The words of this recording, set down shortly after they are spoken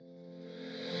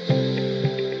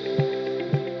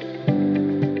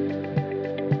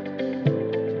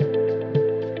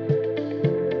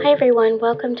everyone.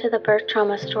 Welcome to the Birth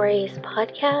Trauma Stories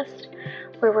podcast,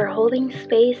 where we're holding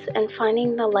space and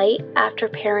finding the light after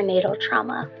perinatal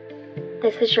trauma.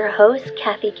 This is your host,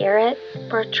 Kathy Garrett,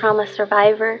 birth trauma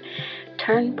survivor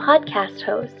turned podcast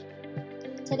host.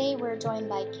 Today we're joined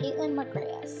by Kaitlin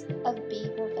McGreyes of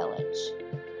BE HER Village.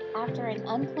 After an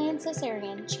unplanned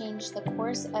cesarean changed the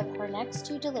course of her next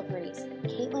two deliveries,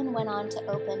 Kaitlin went on to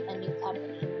open a new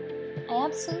company. I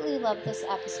absolutely love this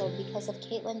episode because of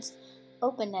Kaitlin's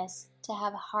openness to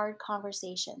have hard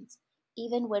conversations,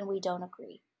 even when we don't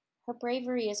agree. Her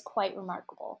bravery is quite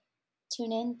remarkable.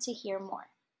 Tune in to hear more.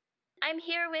 I'm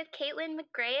here with Kaitlin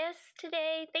McGreyes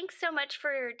today. Thanks so much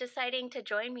for deciding to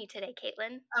join me today,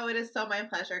 Kaitlin. Oh, it is so my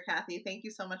pleasure, Kathy. Thank you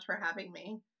so much for having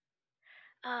me.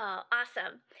 Oh,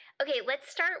 awesome. Okay, let's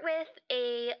start with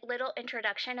a little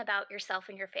introduction about yourself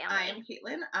and your family. I am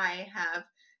Kaitlin. I have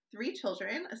 3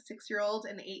 children, a 6-year-old,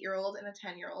 an 8-year-old, and a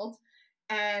 10-year-old.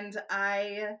 And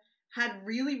I had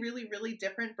really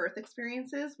different birth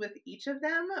experiences with each of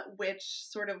them, which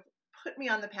sort of put me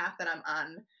on the path that I'm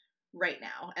on right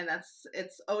now. And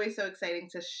it's always so exciting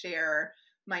to share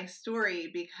my story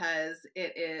because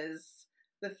it is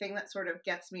the thing that sort of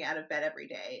gets me out of bed every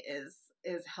day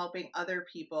is helping other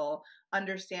people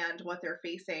understand what they're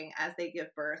facing as they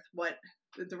give birth, what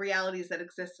the realities that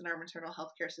exist in our maternal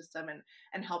health care system,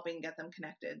 and helping get them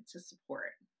connected to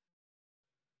support.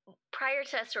 Prior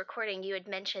to us recording, you had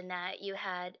mentioned that you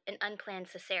had an unplanned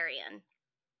cesarean.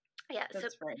 Yeah,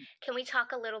 That's right. Can we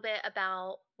talk a little bit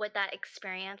about what that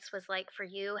experience was like for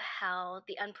you, how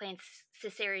the unplanned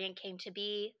cesarean came to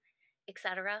be,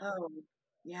 etc.? Oh,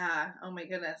 yeah. Oh my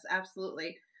goodness.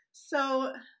 Absolutely.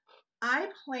 So I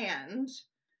planned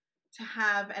to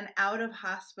have an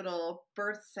out-of-hospital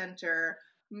birth center,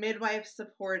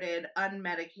 midwife-supported,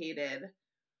 unmedicated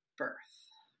birth.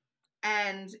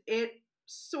 And it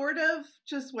sort of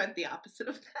just went the opposite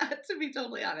of that, to be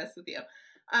totally honest with you.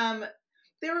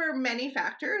 There were many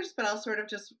factors, but I'll sort of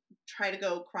just try to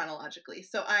go chronologically.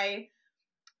 So I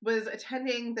was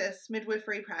attending this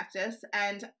midwifery practice,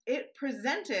 and they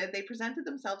presented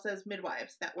themselves as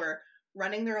midwives that were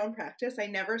running their own practice. I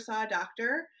never saw a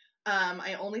doctor.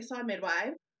 I only saw a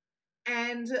midwife.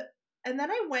 And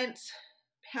then I went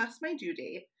past my due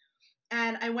date,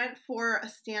 and I went for a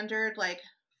standard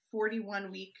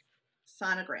 41-week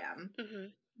sonogram. Mm-hmm.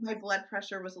 My blood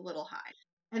pressure was a little high.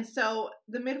 And so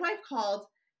the midwife called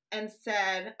and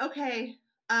said, okay,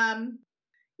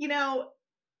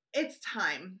 it's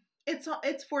time.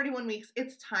 It's 41 weeks.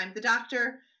 It's time. The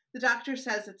doctor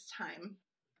says it's time.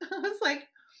 I was like,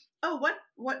 oh,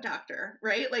 what doctor?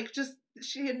 Right?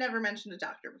 She had never mentioned a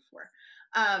doctor before.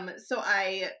 So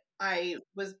I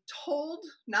was told,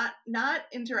 not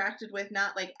interacted with,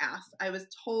 not asked. I was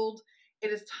told it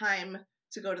is time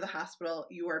to go to the hospital.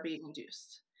 You are being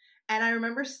induced. And I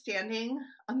remember standing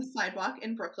on the sidewalk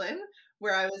in Brooklyn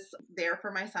where I was there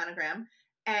for my sonogram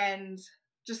and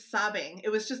just sobbing. It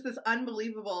was just this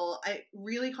unbelievable, it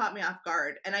really caught me off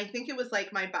guard. And I think it was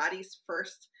my body's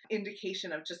first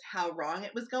indication of just how wrong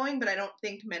it was going, but I don't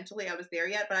think mentally I was there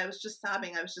yet, but I was just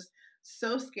sobbing. I was just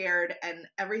so scared, and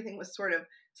everything was sort of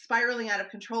spiraling out of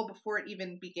control before it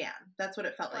even began. That's what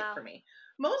it felt like for me.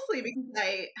 Mostly because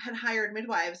I had hired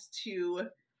midwives to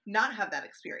not have that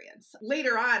experience.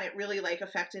 Later on, it really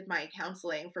affected my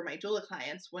counseling for my doula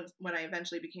clients when I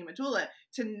eventually became a doula,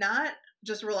 to not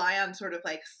just rely on sort of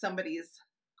somebody's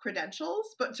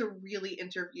credentials, but to really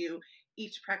interview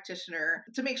each practitioner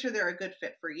to make sure they're a good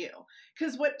fit for you.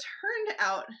 Because what turned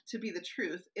out to be the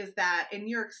truth is that in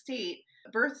New York State,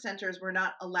 birth centers were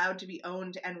not allowed to be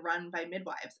owned and run by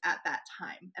midwives at that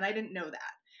time. And I didn't know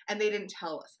that. And they didn't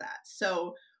tell us that.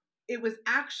 So it was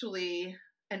actually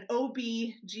an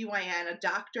OB-GYN, a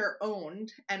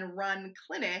doctor-owned and run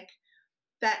clinic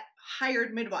that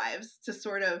hired midwives to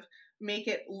sort of make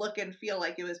it look and feel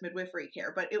like it was midwifery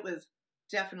care, but it was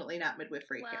definitely not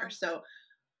midwifery care. So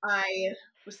I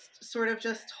was sort of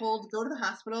just told, go to the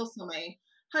hospital. So my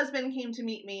husband came to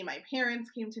meet me, my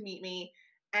parents came to meet me,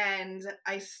 and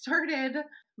I started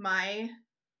my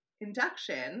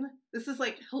induction. This is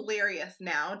hilarious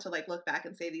now to look back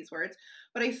and say these words,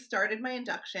 but I started my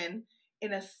induction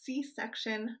in a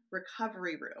C-section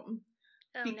recovery room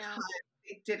because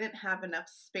it didn't have enough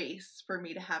space for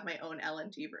me to have my own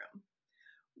L&D room,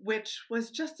 which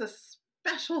was just a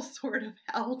special sort of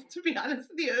hell, to be honest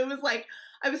with you. It was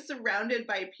I was surrounded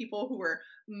by people who were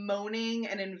moaning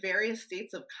and in various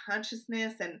states of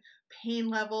consciousness and pain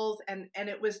levels, and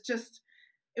it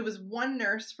was one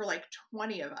nurse for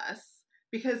 20 of us,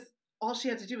 because all she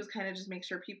had to do was kind of just make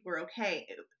sure people were okay.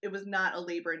 It was not a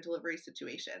labor and delivery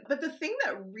situation. But the thing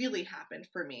that really happened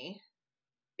for me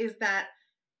is that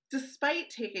despite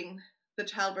taking the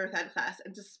childbirth ed class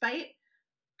and despite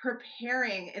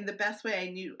preparing in the best way I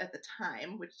knew at the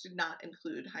time, which did not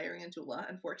include hiring a doula,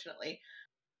 unfortunately,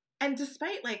 and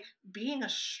despite like being a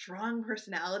strong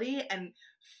personality and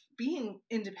being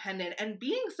independent and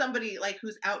being somebody like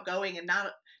who's outgoing and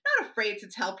not afraid to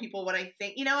tell people what I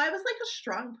think, I was like a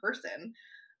strong person.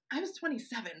 I was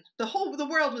 27. The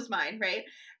world was mine, right?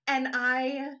 And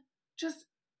I just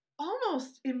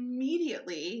almost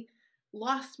immediately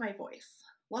lost my voice,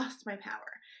 lost my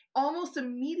power. Almost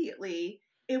immediately,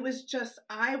 it was just,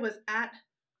 I was at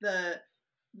the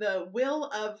will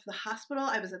of the hospital.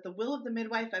 I was at the will of the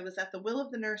midwife. I was at the will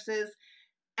of the nurses.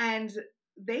 And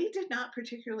they did not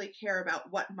particularly care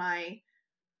about what my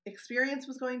experience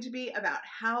was going to be, about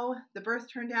how the birth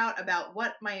turned out, about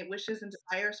what my wishes and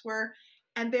desires were.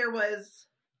 And there was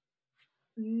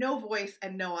no voice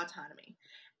and no autonomy.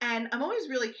 And I'm always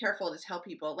really careful to tell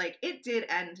people, like, it did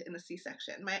end in a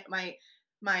C-section.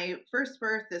 My first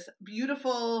birth, this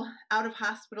beautiful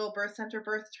out-of-hospital birth center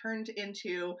birth, turned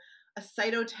into a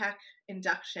cytotech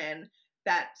induction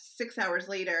that 6 hours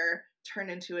later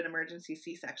turned into an emergency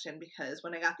C-section, because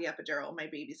when I got the epidural, my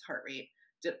baby's heart rate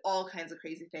did all kinds of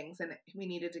crazy things and we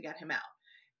needed to get him out.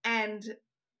 And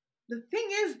the thing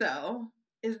is, though,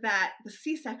 is that the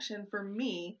C-section for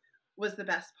me was the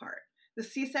best part. The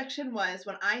C-section was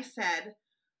when I said,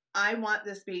 I want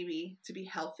this baby to be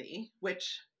healthy,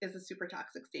 which is a super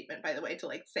toxic statement, by the way, to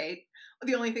like say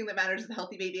the only thing that matters is a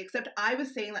healthy baby, except I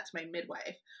was saying that to my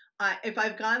midwife. If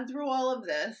I've gone through all of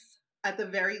this, at the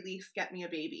very least, get me a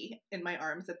baby in my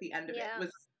arms at the end of it,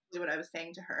 was what I was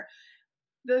saying to her.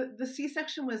 The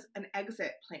C-section was an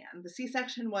exit plan. The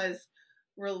C-section was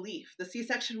relief. The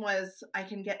C-section was, I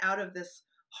can get out of this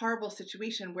horrible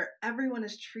situation where everyone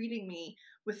is treating me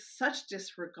with such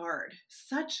disregard,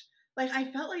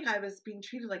 I felt like I was being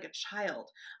treated like a child.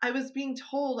 I was being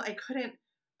told I couldn't,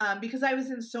 because I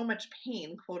was in so much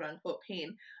pain, quote unquote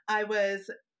pain, I was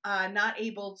not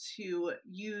able to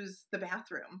use the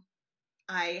bathroom.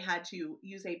 I had to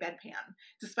use a bedpan,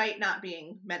 despite not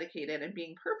being medicated and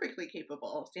being perfectly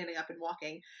capable of standing up and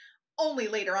walking. Only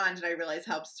later on did I realize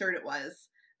how absurd it was,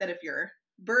 that if you're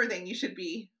birthing, you should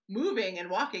be moving and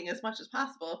walking as much as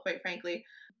possible, quite frankly.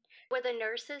 Were the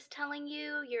nurses telling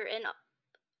you you're in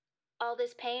all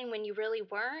this pain when you really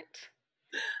weren't?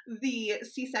 The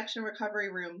C-section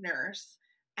recovery room nurse,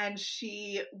 and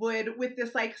she would, with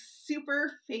this like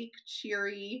super fake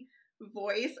cheery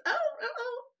voice, oh,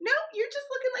 no, you're just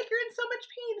looking like you're in so much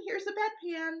pain. Here's a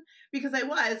bedpan.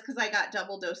 Because I got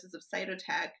double doses of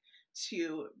cytotech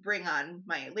to bring on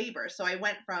my labor. So I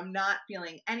went from not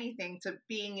feeling anything to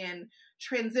being in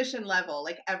transition level,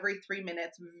 like every 3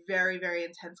 minutes, very, very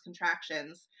intense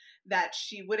contractions that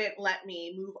she wouldn't let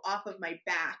me move off of my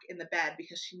back in the bed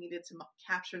because she needed to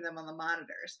capture them on the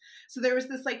monitors. So there was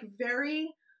this like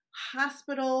very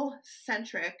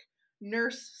hospital-centric,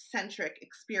 nurse-centric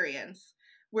experience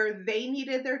where they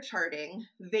needed their charting,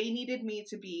 they needed me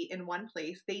to be in one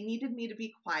place, they needed me to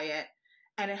be quiet,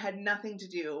 and it had nothing to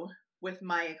do with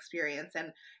my experience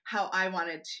and how I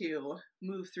wanted to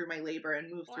move through my labor and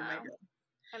move through my room.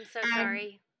 I'm so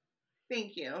sorry.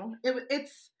 Thank you.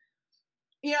 It's,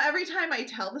 every time I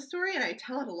tell the story, and I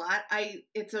tell it a lot,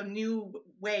 it's a new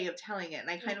way of telling it, and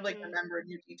I kind of like remember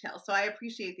new details. So I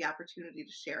appreciate the opportunity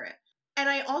to share it. And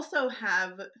I also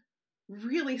have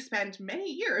really spent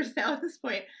many years now at this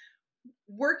point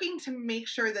working to make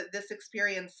sure that this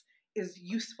experience is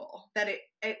useful, that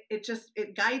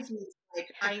it guides me. Like,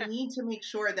 I need to make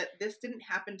sure that this didn't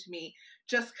happen to me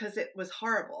just because it was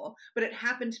horrible, but it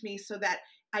happened to me so that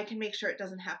I can make sure it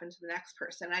doesn't happen to the next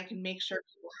person. I can make sure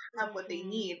people have what they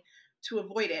need to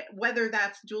avoid it, whether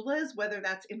that's doulas, whether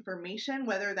that's information,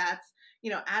 whether that's,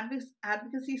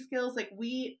 advocacy skills. Like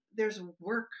there's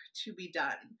work to be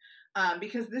done,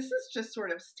 because this is just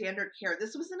sort of standard care.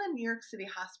 This was in a New York City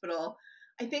hospital.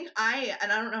 I think I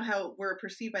don't know how we're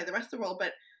perceived by the rest of the world,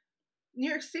 but New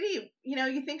York City,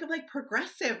 you think of like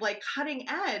progressive, like cutting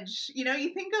edge, you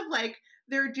think of like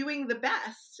they're doing the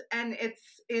best, and it's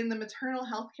in the maternal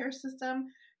health care system.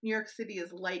 New York City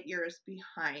is light years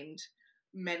behind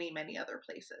many, many other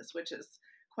places, which is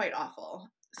quite awful.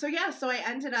 So I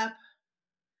ended up,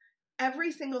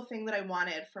 every single thing that I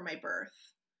wanted for my birth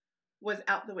was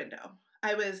out the window.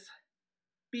 I was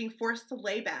being forced to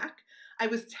lay back. I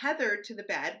was tethered to the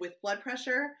bed with blood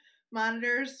pressure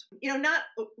monitors, not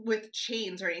with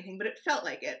chains or anything, but it felt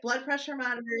like it. Blood pressure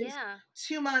monitors,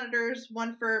 2 monitors,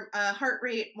 one for heart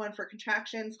rate, one for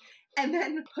contractions, and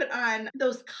then put on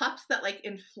those cuffs that like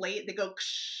inflate, they go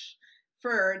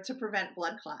to prevent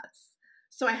blood clots.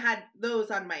 So I had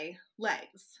those on my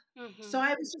legs. So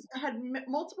I had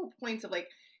multiple points of like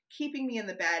keeping me in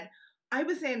the bed. I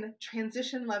was in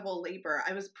transition level labor.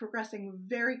 I was progressing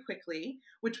very quickly,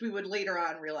 which we would later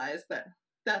on realize that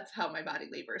that's how my body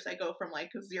labors. I go from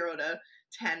like 0 to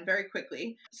 10 very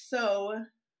quickly. So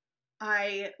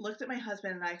I looked at my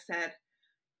husband and I said,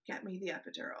 get me the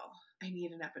epidural. I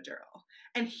need an epidural.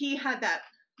 And he had that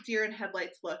deer in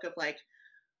headlights look of like,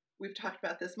 we've talked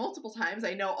about this multiple times.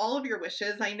 I know all of your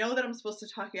wishes. I know that I'm supposed to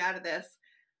talk you out of this.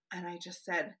 And I just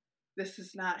said, this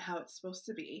is not how it's supposed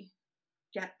to be.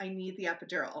 I need the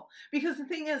epidural. Because the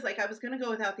thing is, like, I was going to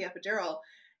go without the epidural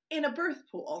in a birth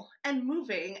pool and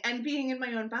moving and being in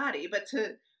my own body. But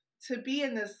to be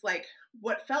in this, like,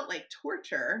 what felt like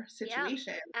torture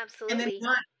situation. Yeah, absolutely.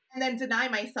 And then deny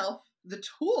myself the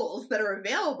tools that are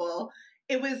available.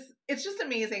 It's just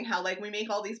amazing how, like, we make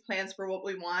all these plans for what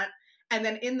we want. And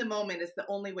then in the moment is the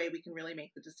only way we can really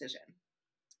make the decision.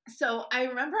 So I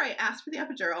remember I asked for the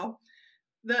epidural.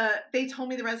 They told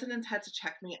me the residents had to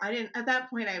check me. At that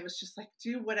point, I was just like,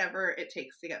 do whatever it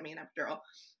takes to get me an epidural.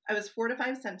 I was 4 to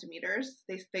 5 centimeters.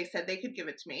 They said they could give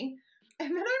it to me.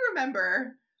 And then I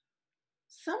remember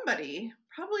somebody,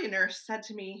 probably a nurse, said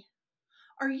to me,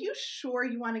 are you sure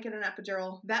you want to get an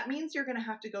epidural? That means you're going to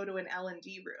have to go to an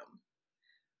L&D room.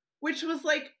 Which was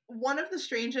like one of the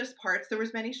strangest parts. There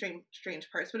was many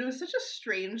strange parts, but it was such a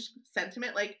strange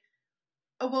sentiment. Like,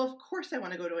 oh, well, of course I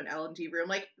want to go to an L&D room.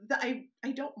 Like, I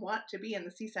don't want to be in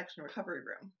the C-section recovery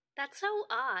room. That's so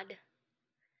odd.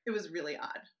 It was really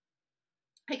odd.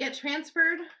 I get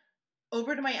transferred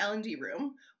over to my L&D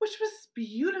room, which was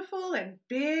beautiful and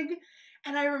big.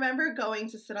 And I remember going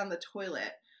to sit on the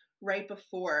toilet right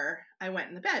before I went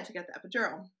in the bed to get the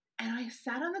epidural. And I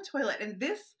sat on the toilet, and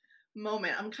this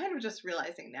moment, I'm kind of just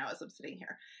realizing now as I'm sitting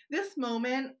here, this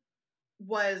moment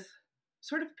was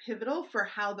sort of pivotal for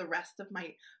how the rest of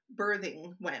my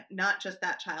birthing went, not just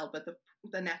that child, but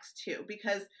the next two,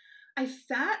 because I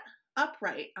sat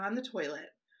upright on the toilet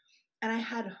and I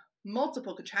had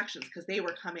multiple contractions because they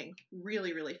were coming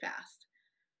really, really fast.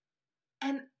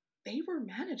 And they were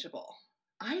manageable.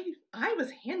 I was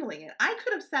handling it. I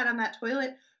could have sat on that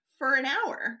toilet for an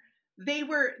hour. They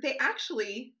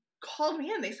actually called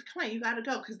me in. They said, come on, you got to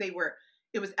go.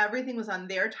 Because everything was on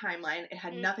their timeline. It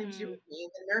had nothing to do with me.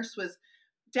 The nurse was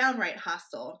downright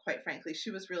hostile, quite frankly. She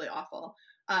was really awful.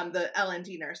 The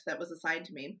L&D nurse that was assigned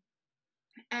to me.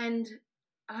 And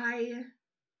I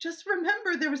just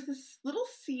remember there was this little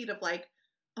seed of like,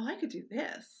 oh, I could do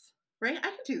this, right?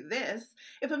 I could do this.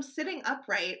 If I'm sitting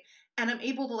upright and I'm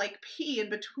able to like pee in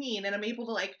between and I'm able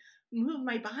to like move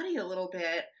my body a little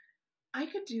bit, I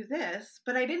could do this,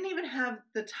 but I didn't even have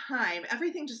the time.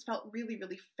 Everything just felt really,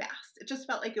 really fast. It just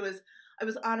felt like I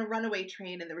was on a runaway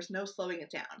train and there was no slowing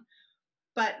it down.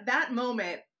 But that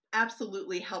moment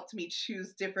absolutely helped me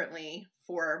choose differently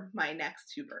for my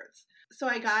next 2 births. So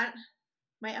I got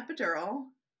my epidural,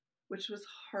 which was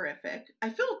horrific. I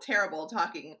feel terrible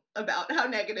talking about how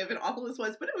negative and awful this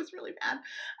was, but it was really bad.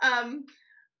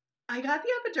 I got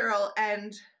the epidural,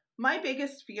 and my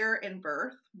biggest fear in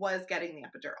birth was getting the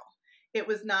epidural. It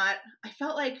was not, I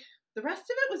felt like the rest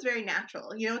of it was very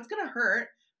natural. You know, it's going to hurt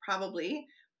probably,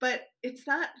 but it's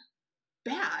not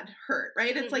bad hurt,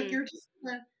 right? It's like you're just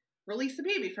going to release a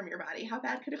baby from your body. How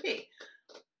bad could it be?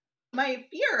 My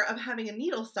fear of having a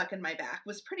needle stuck in my back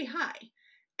was pretty high.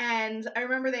 And I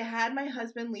remember they had my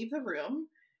husband leave the room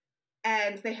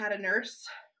and they had a nurse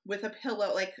with a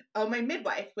pillow, like, oh, my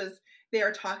midwife was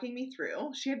there talking me through.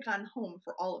 She had gone home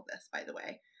for all of this, by the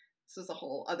way. This was a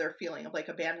whole other feeling of like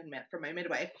abandonment from my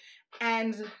midwife.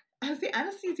 And as the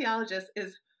anesthesiologist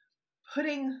is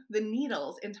putting the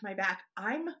needles into my back,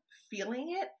 I'm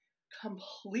feeling it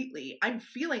completely. I'm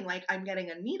feeling like I'm getting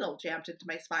a needle jammed into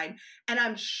my spine and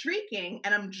I'm shrieking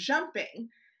and I'm jumping.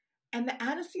 And the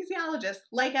anesthesiologist,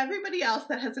 like everybody else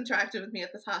that has interacted with me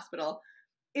at this hospital,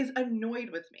 is annoyed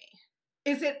with me.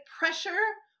 Is it pressure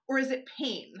or is it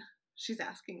pain? She's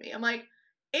asking me. I'm like,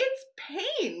 it's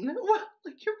pain.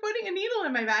 Like you're putting a needle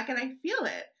in my back and I feel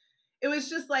it. It was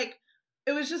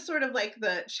just sort of like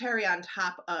the cherry on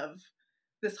top of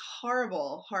this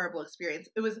horrible, horrible experience.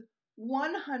 It was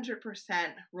 100%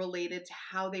 related to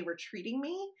how they were treating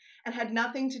me and had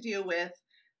nothing to do with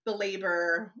the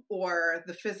labor or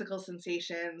the physical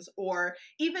sensations or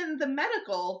even the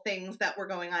medical things that were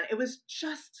going on. It was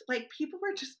just like people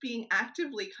were just being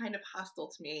actively kind of hostile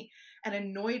to me and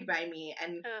annoyed by me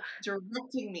and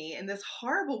directing me in this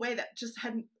horrible way that just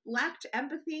had lacked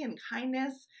empathy and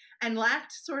kindness and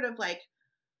lacked sort of like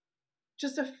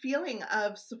just a feeling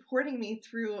of supporting me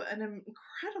through an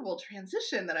incredible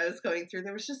transition that I was going through.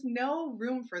 There was just no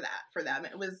room for that for them.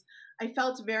 I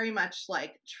felt very much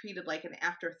like treated like an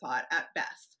afterthought at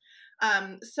best.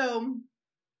 So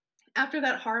After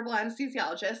that horrible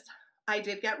anesthesiologist, I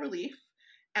did get relief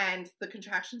and the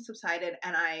contractions subsided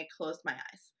and I closed my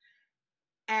eyes.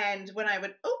 And when I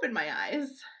would open my eyes,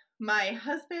 my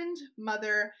husband,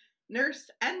 mother, nurse,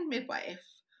 and midwife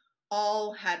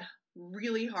all had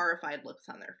really horrified looks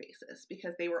on their faces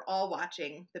because they were all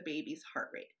watching the baby's heart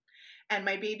rate. And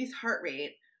my baby's heart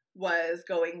rate was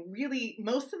going really,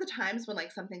 most of the times when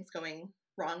like something's going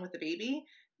wrong with the baby,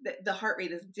 the heart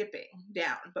rate is dipping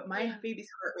down. But my baby's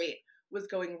heart rate was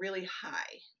going really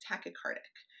high, tachycardic.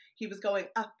 He was going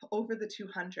up over the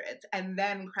 200s and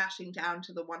then crashing down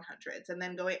to the 100s and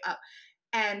then going up.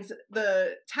 And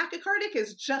the tachycardic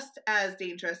is just as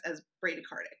dangerous as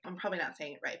bradycardic. I'm probably not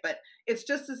saying it right, but it's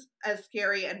just as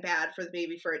scary and bad for the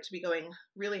baby for it to be going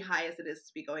really high as it is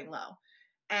to be going low.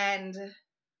 And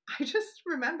I just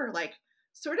remember like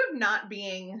sort of not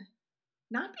being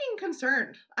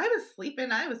concerned. I was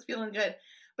sleeping, I was feeling good.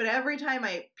 But every time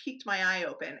I peeked my eye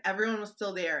open, everyone was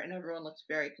still there and everyone looked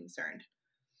very concerned.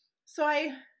 So I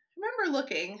remember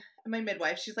looking at my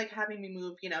midwife. She's like having me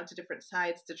move, to different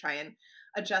sides to try and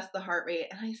adjust the heart rate.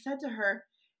 And I said to her,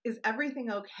 "Is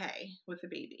everything okay with the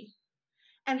baby?"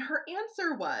 And her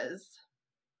answer was,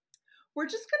 "We're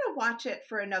just going to watch it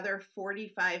for another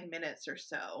 45 minutes or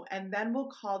so, and then we'll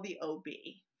call the OB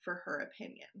for her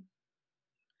opinion."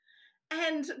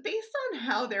 And based on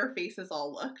how their faces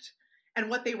all looked and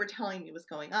what they were telling me was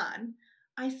going on,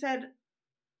 I said,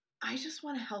 "I just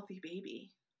want a healthy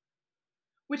baby."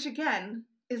 Which again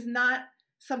is not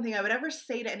something I would ever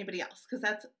say to anybody else because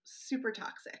that's super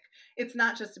toxic. It's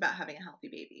not just about having a healthy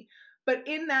baby. But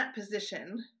in that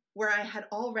position where I had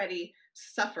already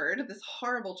suffered this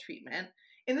horrible treatment,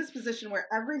 in this position where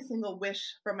every single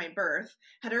wish from my birth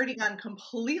had already gone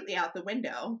completely out the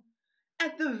window,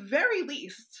 at the very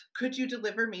least, could you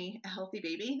deliver me a healthy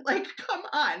baby? Like, come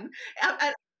on.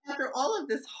 After all of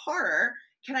this horror,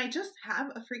 can I just have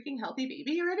a freaking healthy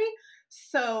baby already?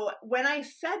 So when I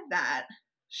said that,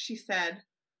 she said,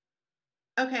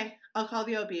 "Okay, I'll call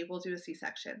the OB. We'll do a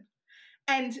C-section."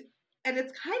 And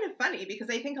it's kind of funny because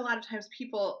I think a lot of times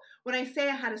people, when I say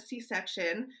I had a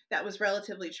C-section that was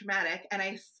relatively traumatic, and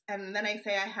then I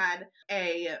say I had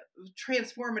a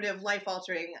transformative,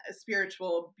 life-altering,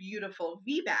 spiritual, beautiful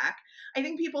VBAC, I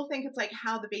think people think it's like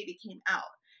how the baby came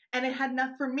out. And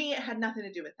for me, it had nothing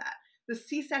to do with that. The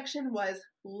C-section was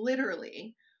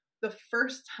literally the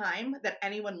first time that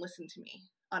anyone listened to me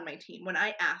on my team. When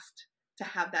I asked to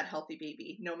have that healthy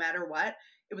baby, no matter what,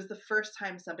 it was the first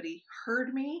time somebody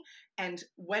heard me and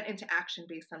went into action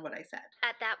based on what I said.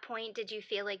 At that point, did you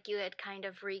feel like you had kind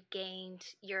of regained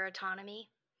your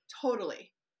autonomy? Totally.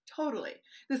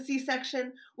 The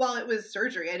C-section, while it was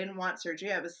surgery, I didn't want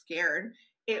surgery. I was scared.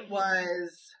 It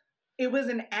was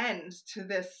an end to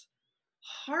this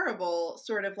horrible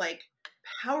sort of like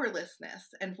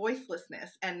powerlessness and voicelessness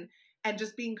and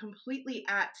just being completely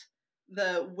at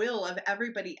the will of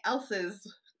everybody else's,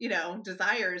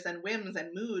 desires and whims and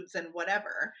moods and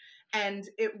whatever. And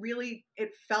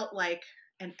it felt like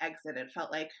an exit. It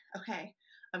felt like, okay,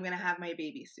 I'm going to have my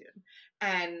baby soon.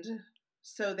 And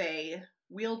so they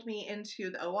wheeled me into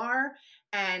the OR,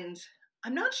 and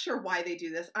I'm not sure why they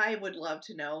do this. I would love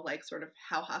to know, like, sort of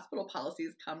how hospital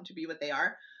policies come to be what they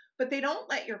are, but they don't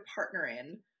let your partner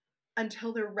in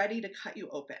until they're ready to cut you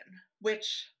open,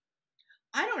 which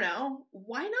I don't know.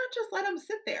 Why not just let them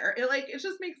sit there? It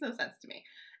just makes no sense to me.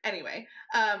 Anyway,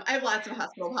 I have lots of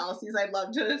hospital policies I'd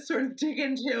love to sort of dig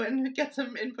into and get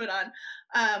some input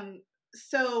on.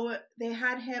 So they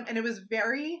had him, and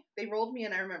they rolled me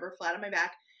in, I remember, flat on my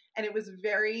back, and it was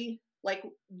very like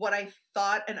what I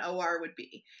thought an OR would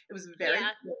be. It was very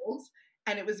cold,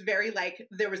 and it was very like,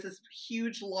 there was this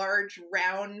huge, large,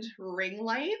 round ring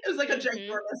light. It was like a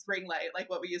ginormous ring light,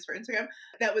 like what we use for Instagram,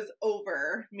 that was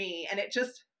over me, and it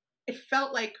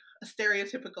felt like a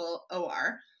stereotypical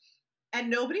OR. And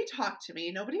nobody talked to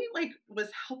me. Nobody like was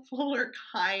helpful or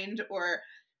kind or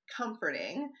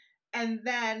comforting. And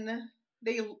then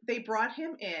they brought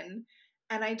him in,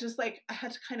 and I just I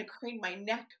had to kind of crane my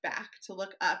neck back to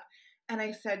look up. And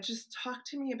I said, "Just talk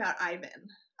to me about Ivan."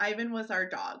 Ivan was our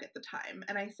dog at the time.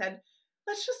 And I said,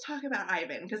 "Let's just talk about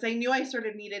Ivan." Because I knew I sort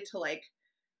of needed to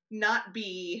not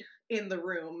be in the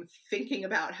room thinking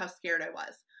about how scared I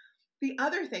was. The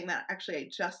other thing that actually I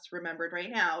just remembered right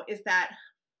now is that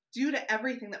due to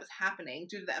everything that was happening,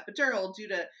 due to the epidural, due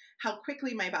to how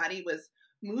quickly my body was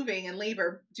moving in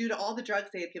labor, due to all the drugs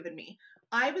they had given me,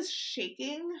 I was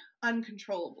shaking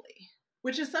uncontrollably,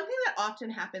 which is something that often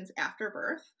happens after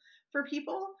birth for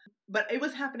people, but it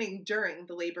was happening during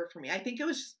the labor for me. I think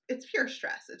it's pure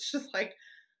stress. It's just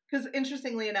because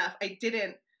interestingly enough, I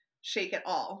didn't shake at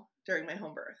all during my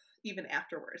home birth. even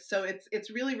afterwards. So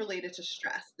it's really related to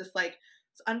stress, this like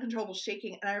this uncontrollable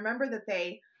shaking. And I remember that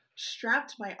they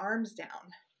strapped my arms down,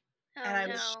 and I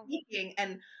was shaking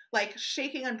and like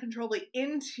shaking uncontrollably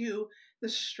into the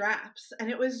straps. And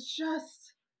it was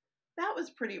just, that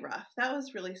was pretty rough. That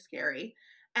was really scary.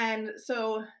 And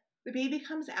so the baby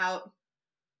comes out.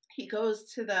 He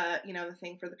goes to the, the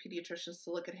thing for the pediatricians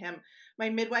to look at him. My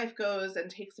midwife goes and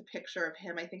takes a picture of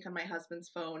him, I think on my husband's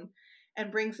phone,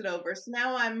 and brings it over. So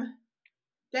now I'm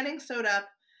getting sewed up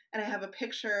and I have a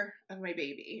picture of my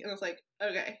baby. And I was like,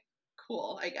 okay,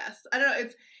 cool, I guess. I don't know.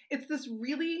 It's this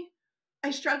really,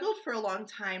 I struggled for a long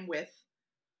time with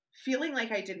feeling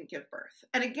like I didn't give birth.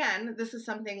 And again, this is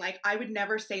something like I would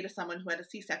never say to someone who had a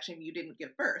C-section, you didn't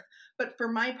give birth. But for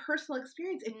my personal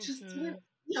experience, it just didn't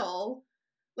feel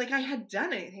like I had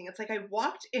done anything. It's like I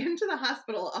walked into the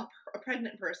hospital, a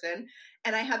pregnant person,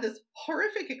 and I had this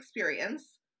horrific experience.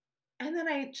 And then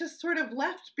I just sort of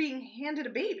left being handed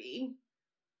a baby.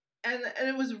 And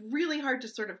it was really hard to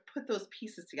sort of put those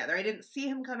pieces together. I didn't see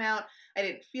him come out. I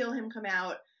didn't feel him come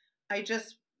out. I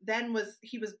just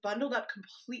he was bundled up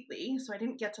completely. So I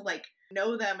didn't get to like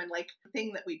know them and like the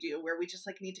thing that we do where we just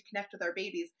like need to connect with our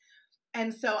babies.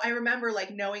 And so I remember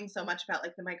like knowing so much about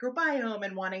like the microbiome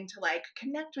and wanting to like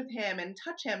connect with him and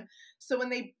touch him. So when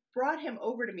they brought him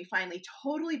over to me finally,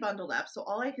 totally bundled up, so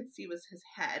all I could see was his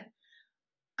head,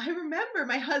 I remember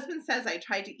my husband says I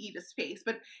tried to eat his face,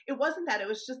 but it wasn't that. It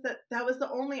was just that was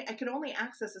I could only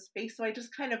access his face. So I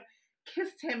just kind of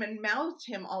kissed him and mouthed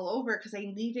him all over because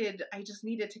I just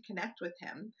needed to connect with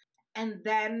him. And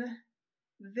then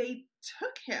they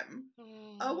took him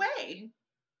away.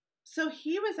 So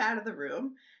he was out of the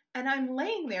room and I'm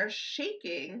laying there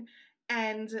shaking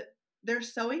and they're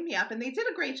sewing me up and they did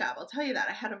a great job. I'll tell you that.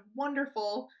 I had a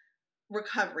wonderful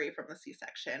recovery from the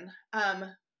C-section.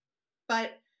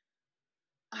 But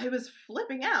I was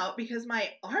flipping out because my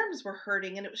arms were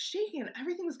hurting and it was shaking and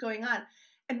everything was going on.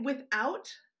 And without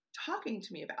talking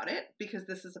to me about it, because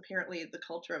this is apparently the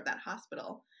culture of that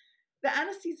hospital, the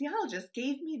anesthesiologist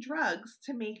gave me drugs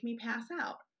to make me pass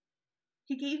out.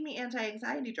 He gave me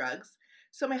anti-anxiety drugs.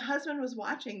 So my husband was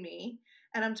watching me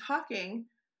and I'm talking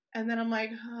and then I'm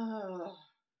like, oh,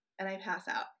 and I pass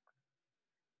out.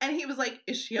 And he was like,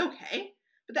 is she okay?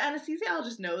 But the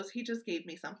anesthesiologist knows he just gave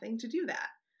me something to do that.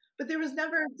 But there was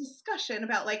never a discussion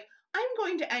about like, I'm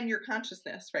going to end your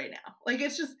consciousness right now. Like,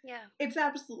 it's just, It's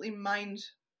absolutely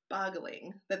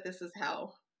mind-boggling that this is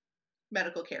how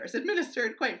medical care is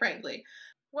administered, quite frankly.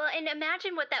 Well, and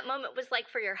imagine what that moment was like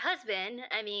for your husband.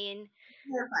 I mean,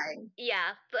 terrifying.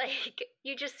 Yeah, like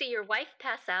you just see your wife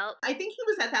pass out. I think he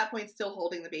was at that point still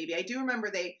holding the baby. I do remember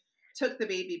they took the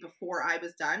baby before I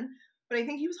was done, but I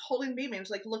think he was holding the baby and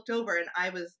just like looked over and I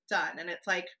was done. And it's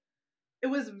like, it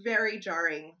was very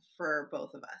jarring for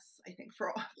both of us, I think,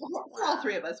 for all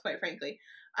three of us, quite frankly.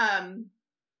 And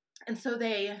so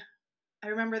I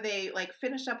remember they like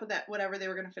finished up with that, whatever they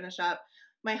were going to finish up.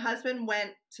 My husband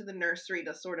went to the nursery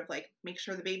to sort of like make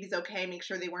sure the baby's okay, make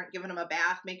sure they weren't giving him a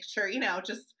bath, make sure,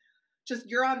 just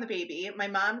you're on the baby. My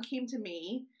mom came to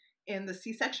me in the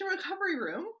C-section recovery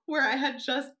room where I had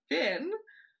just been,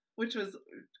 which was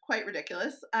quite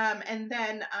ridiculous. And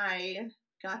then I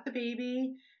got the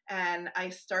baby and I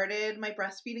started my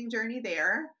breastfeeding journey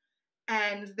there.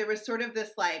 And there was sort of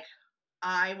this like,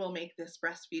 I will make this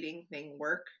breastfeeding thing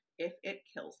work if it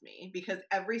kills me, because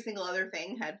every single other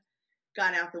thing had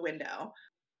gone out the window.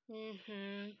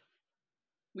 Mm-hmm.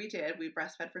 We did. We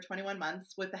breastfed for 21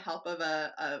 months with the help of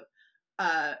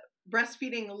a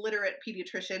breastfeeding literate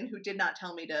pediatrician who did not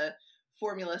tell me to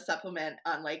formula supplement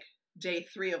on like day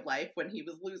 3 of life when he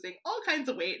was losing all kinds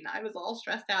of weight and I was all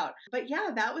stressed out. But yeah,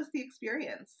 that was the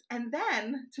experience. And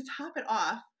then to top it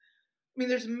off, I mean,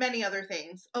 there's many other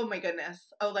things. Oh my goodness.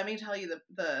 Oh, let me tell you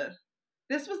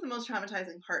this was the most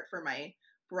traumatizing part for my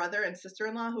brother and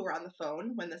sister-in-law who were on the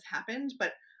phone when this happened.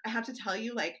 But I have to tell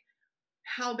you, like,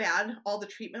 how bad all the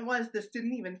treatment was. This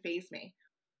didn't even faze me.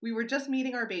 We were just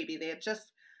meeting our baby. They had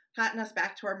just gotten us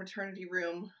back to our maternity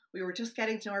room. We were just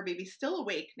getting to know our baby, still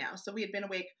awake now. So we had been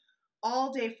awake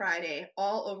all day Friday,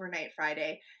 all overnight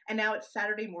Friday. And now it's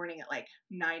Saturday morning at like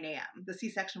 9 a.m. The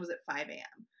C-section was at 5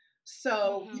 a.m.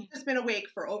 So we've just been awake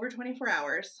for over 24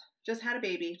 hours, just had a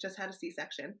baby, just had a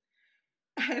C-section.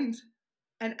 And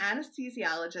an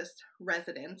anesthesiologist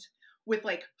resident with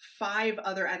like 5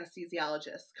 other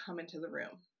anesthesiologists come into the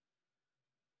room.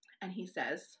 And he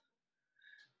says,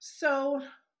 so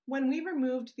when we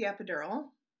removed the epidural,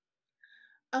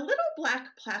 a little black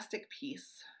plastic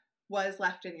piece was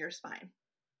left in your spine.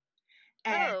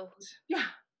 And yeah.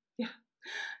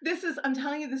 I'm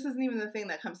telling you, this isn't even the thing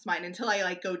that comes to mind until I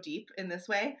like go deep in this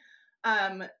way.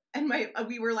 And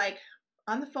we were like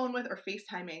on the phone with or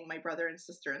FaceTiming my brother and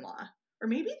sister-in-law, or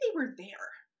maybe they were there.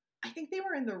 I think they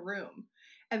were in the room,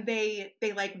 and they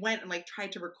like went and like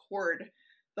tried to record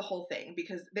the whole thing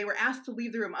because they were asked to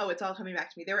leave the room. Oh, it's all coming back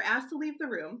to me. They were asked to leave the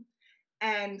room,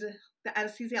 and the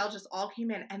anesthesiologists all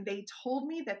came in, and they told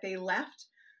me that they left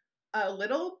a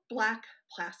little black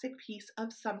plastic piece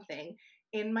of something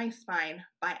in my spine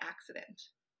by accident.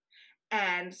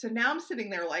 And so now I'm sitting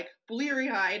there like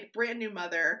bleary-eyed, brand new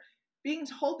mother, being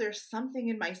told there's something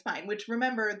in my spine, which,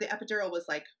 remember, the epidural was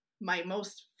like my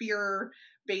most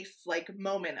fear-based like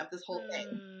moment of this whole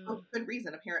thing. For good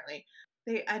reason, apparently.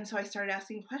 And so I started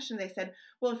asking questions. They said,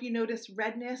 well, if you notice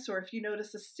redness or if you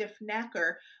notice a stiff neck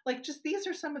or like just these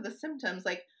are some of the symptoms,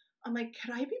 like I'm like,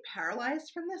 could I be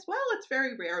paralyzed from this? Well, it's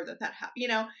very rare that happens. You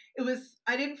know,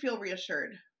 I didn't feel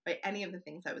reassured by any of the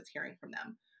things I was hearing from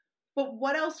them. But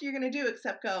what else are you going to do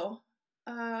except go,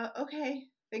 okay,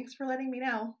 thanks for letting me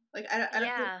know. Like,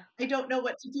 I don't know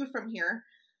what to do from here.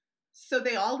 So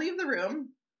they all leave the room.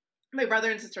 My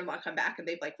brother and sister-in-law come back and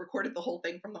they've like recorded the whole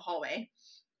thing from the hallway.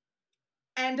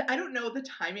 And I don't know the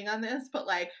timing on this, but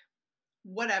like,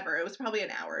 whatever. It was probably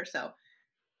an hour or so.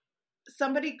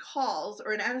 Somebody calls,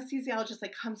 or an anesthesiologist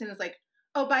like comes in and is like,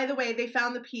 oh, by the way, they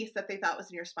found the piece that they thought was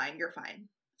in your spine. You're fine.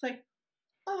 It's like,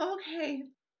 oh, okay.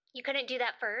 You couldn't do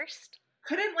that first?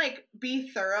 Couldn't like be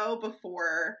thorough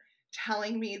before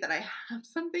telling me that I have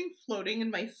something floating in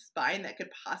my spine that could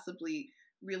possibly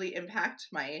really impact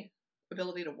my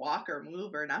ability to walk or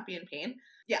move or not be in pain.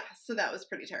 Yeah, so that was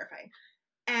pretty terrifying.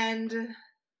 And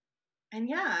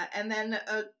yeah, and then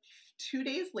 2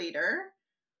 days later,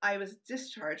 I was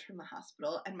discharged from the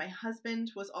hospital, and my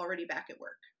husband was already back at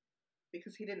work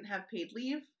because he didn't have paid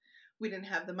leave. We didn't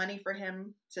have the money for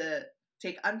him to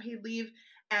take unpaid leave,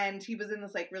 and he was in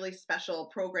this like really special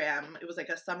program. It was like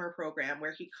a summer program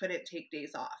where he couldn't take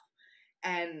days off.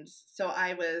 And so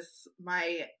I was,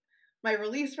 my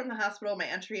release from the hospital, my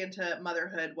entry into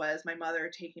motherhood was my mother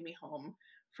taking me home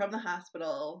from the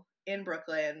hospital in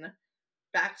Brooklyn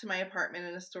back to my apartment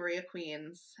in Astoria,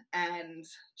 Queens, and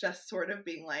just sort of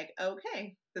being like,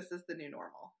 okay, this is the new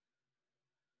normal.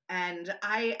 And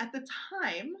I, at the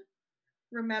time,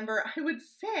 remember, I would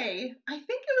say, I think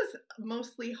it was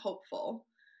mostly hopeful.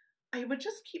 I would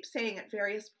just keep saying at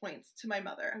various points to my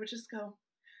mother, I would just go,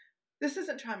 this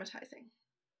isn't traumatizing.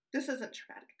 This isn't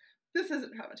traumatic. This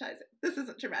isn't traumatizing. This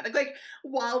isn't traumatic. Like,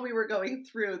 while we were going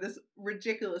through this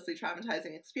ridiculously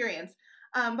traumatizing experience,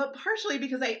 but partially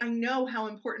because I know how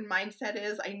important mindset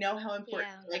is. I know how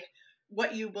important, like,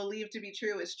 what you believe to be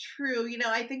true is true. You know,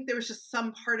 I think there was just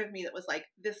some part of me that was like,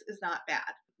 this is not bad.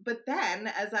 But then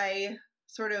as I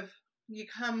sort of,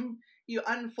 you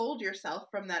unfold yourself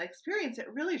from that experience,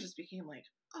 it really just became like,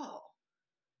 oh,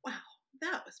 wow,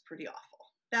 that was pretty awful.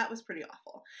 That was pretty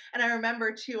awful. And I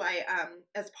remember too, I,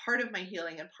 as part of my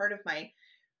healing and part of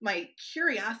my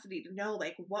curiosity to know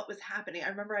like what was happening, I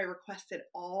remember I requested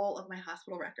all of my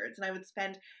hospital records, and I would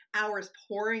spend hours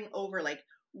poring over like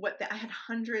I had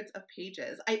hundreds of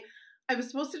pages. I was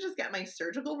supposed to just get my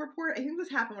surgical report. I think this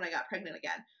happened when I got pregnant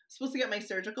again. I was supposed to get my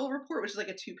surgical report, which is like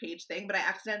a 2-page thing, but I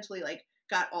accidentally like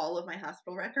got all of my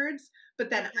hospital records. But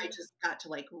then I just got to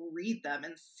like read them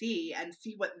and see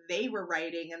what they were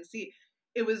writing and see.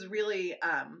 It was really,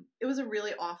 it was a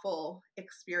really awful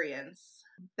experience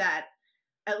that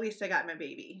at least I got my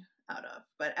baby out of.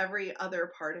 But every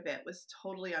other part of it was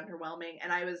totally underwhelming.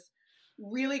 And I was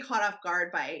really caught off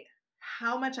guard by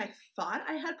how much I thought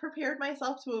I had prepared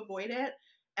myself to avoid it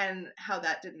and how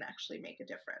that didn't actually make a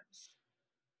difference.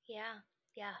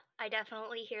 Yeah, I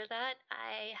definitely hear that.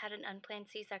 I had an unplanned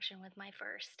C-section with my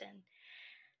first, and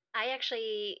I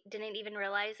actually didn't even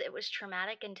realize it was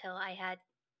traumatic until I had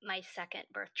my second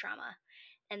birth trauma.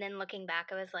 And then looking back,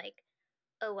 I was like,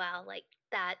 oh wow, like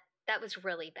that was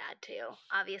really bad too.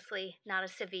 Obviously not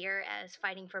as severe as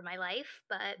fighting for my life,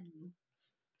 but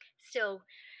still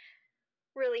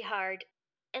really hard.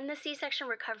 In the C-section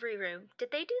recovery room, did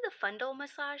they do the fundal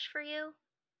massage for you?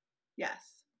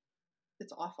 Yes.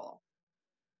 It's awful.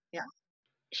 Yeah.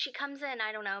 She comes in,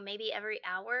 I don't know, maybe every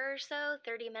hour or so,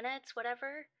 30 minutes,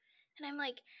 whatever. And I'm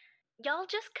like, y'all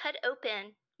just cut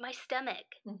open my stomach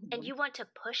and you want to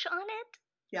push on it?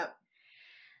 Yep.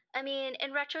 I mean,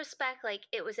 in retrospect, like,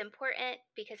 it was important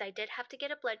because I did have to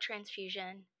get a blood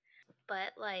transfusion.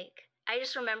 But, like, I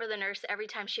just remember the nurse, every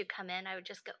time she would come in, I would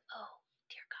just go, oh,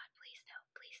 dear God, please no,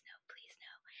 please no, please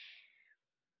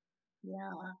no.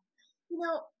 Yeah. You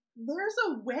know, there's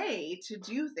a way to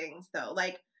do things, though.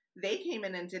 Like, they came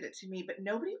in and did it to me, but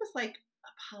nobody was, like,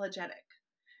 apologetic.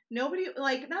 Nobody,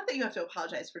 like, not that you have to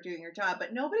apologize for doing your job,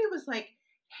 but nobody was like,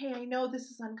 hey, I know this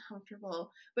is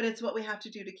uncomfortable, but it's what we have to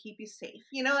do to keep you safe.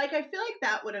 You know, like I feel like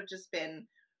that would have just been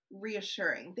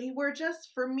reassuring. They were just,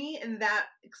 for me in that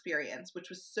experience, which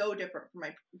was so different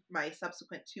from my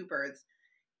subsequent two births,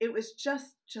 it was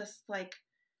just like,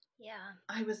 Yeah.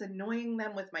 I was annoying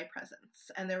them with my presence,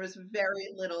 and there was very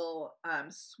little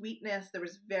sweetness. There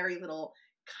was very little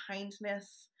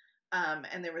kindness.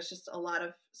 And there was just a lot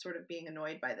of sort of being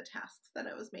annoyed by the tasks that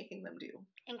I was making them do.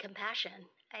 And compassion.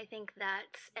 I think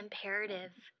that's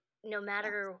imperative no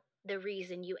matter the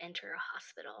reason you enter a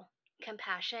hospital.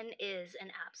 Compassion is an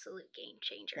absolute game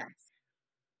changer. Yes,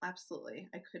 absolutely.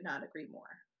 I could not agree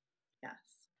more. Yes.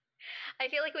 I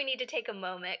feel like we need to take a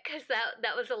moment because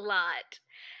that was a lot.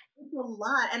 It's a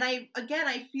lot. And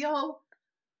I feel,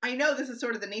 I know this is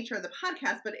sort of the nature of the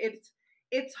podcast, but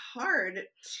it's hard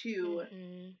to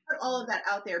put all of that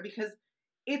out there because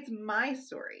it's my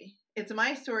story. It's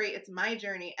my story. It's my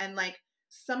journey. And like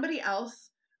somebody else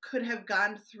could have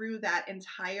gone through that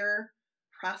entire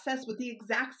process with the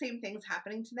exact same things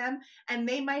happening to them. And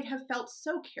they might have felt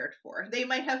so cared for. They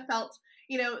might have felt,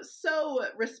 so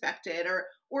respected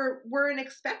or weren't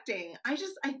expecting. I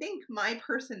think my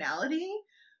personality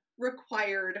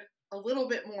required a little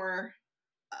bit more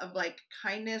of like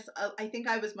kindness. I think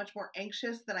I was much more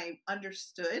anxious than I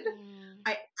understood.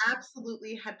 I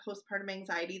absolutely had postpartum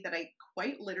anxiety that I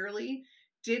quite literally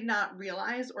did not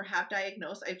realize or have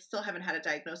diagnosed. I still haven't had it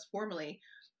diagnosed formally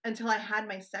until I had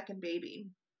my second baby.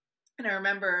 And I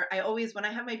remember when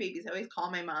I have my babies, I always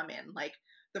call my mom in, like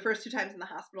the first 2 times in the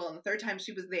hospital, and the third time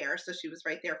she was there. So she was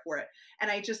right there for it. And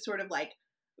I just sort of like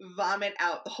vomit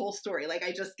out the whole story. Like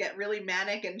I just get really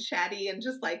manic and chatty and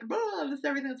just like, oh, this is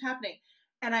everything that's happening.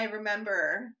 And I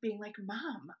remember being like,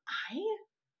 Mom, I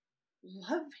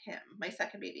love him, my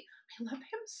second baby. I love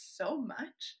him so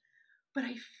much, but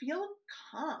I feel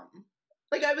calm.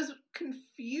 Like I was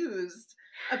confused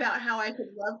about how I could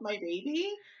love my baby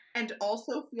and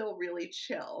also feel really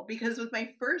chill. Because with my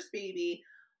first baby,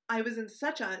 I was in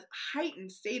such a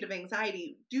heightened state of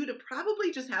anxiety due to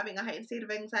probably just having a heightened state of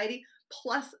anxiety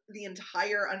plus the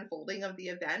entire unfolding of the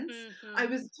events.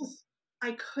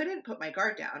 I couldn't put my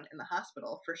guard down in the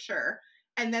hospital for sure.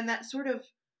 And then that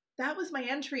was my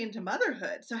entry into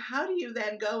motherhood. So how do you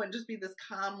then go and just be this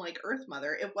calm, like earth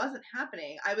mother? It wasn't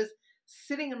happening. I was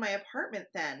sitting in my apartment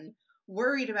then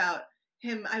worried about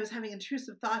him. I was having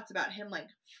intrusive thoughts about him, like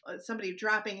somebody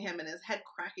dropping him and his head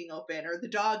cracking open or the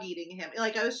dog eating him.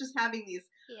 Like I was just having these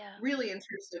really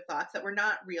intrusive thoughts that were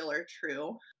not real or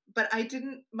true. But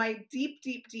my deep,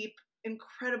 deep, deep,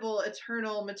 incredible,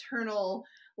 eternal, maternal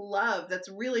love that's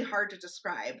really hard to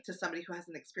describe to somebody who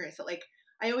hasn't experienced it. Like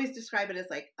I always describe it as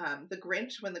like the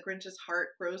Grinch, when the Grinch's heart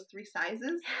grows 3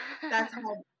 sizes. That's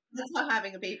how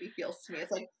having a baby feels to me.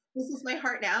 It's like, this is my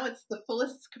heart now. It's the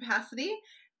fullest capacity.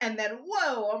 And then,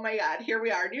 whoa, oh my God, here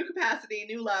we are. New capacity,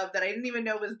 new love that I didn't even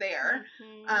know was there.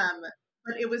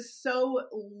 But it was so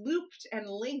looped and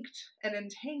linked and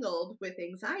entangled with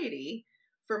anxiety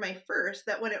for my first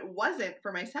that when it wasn't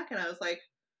for my second, I was like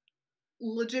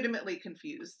legitimately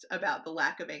confused about the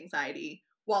lack of anxiety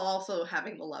while also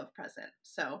having the love present.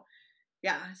 So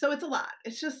yeah, so it's a lot.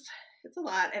 It's a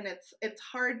lot. And it's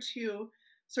hard to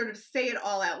sort of say it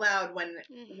all out loud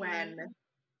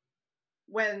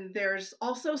when there's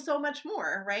also so much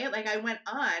more, right? Like I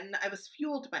was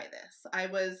fueled by this.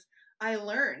 I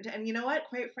learned. And you know what?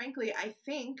 Quite frankly,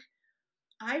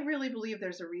 I really believe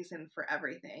there's a reason for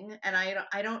everything. And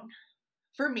I don't,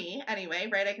 for me anyway,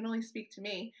 right? I can only speak to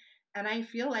me. And I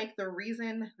feel like the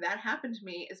reason that happened to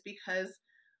me is because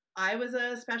I was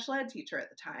a special ed teacher at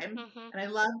the time. And I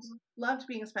loved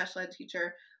being a special ed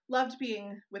teacher, loved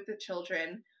being with the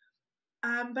children.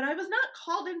 But I was not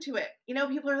called into it.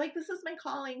 People are like, this is my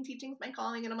calling, teaching's my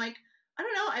calling. And I'm like, I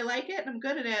don't know, I like it and I'm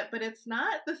good at it, but it's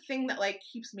not the thing that like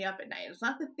keeps me up at night. It's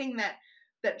not the thing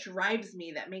that drives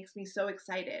me, that makes me so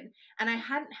excited. And I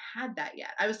hadn't had that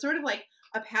yet. I was sort of like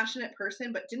a passionate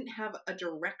person, but didn't have a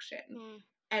direction.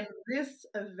 And this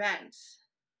event,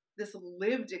 this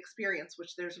lived experience,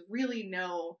 which there's really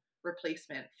no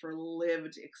replacement for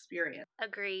lived experience.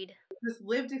 Agreed. This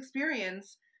lived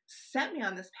experience set me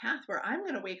on this path where I'm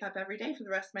going to wake up every day for the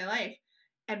rest of my life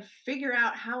and figure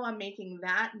out how I'm making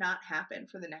that not happen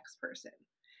for the next person.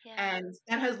 Yeah. And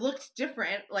that has looked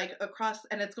different, like across,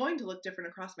 and it's going to look different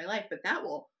across my life, but that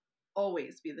will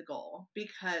always be the goal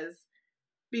because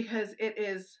it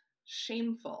is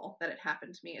shameful that it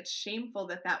happened to me. It's shameful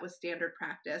that was standard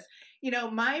practice.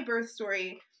 My birth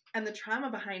story and the trauma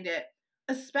behind it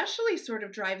especially sort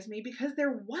of drives me because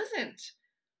there wasn't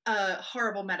a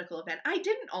horrible medical event. I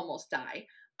didn't almost die.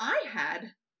 I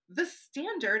had the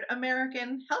standard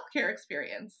American healthcare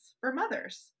experience for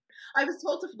mothers. I was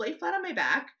told to lay flat on my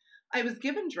back. I was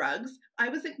given drugs. I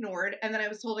was ignored. And then I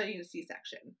was told I needed a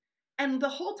C-section. And the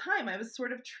whole time I was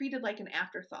sort of treated like an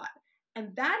afterthought.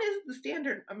 And that is the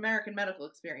standard American medical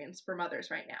experience for mothers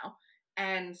right now.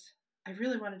 And I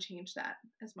really want to change that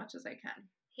as much as I can.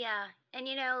 Yeah. And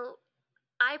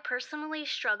I personally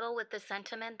struggle with the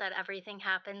sentiment that everything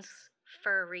happens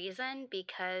for a reason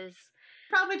because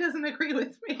Probably doesn't agree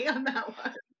with me on that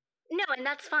one. no, and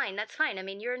that's fine. That's fine. I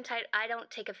mean, you're entitled. I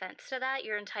don't take offense to that.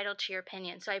 You're entitled to your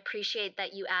opinion. So I appreciate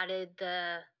that you added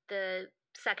the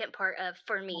second part of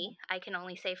for me. I can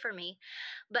only say for me.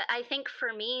 But I think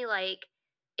for me, like,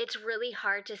 it's really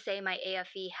hard to say my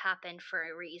AFE happened for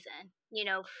a reason.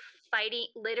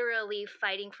 Literally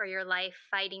fighting for your life,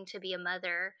 fighting to be a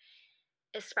mother,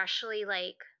 especially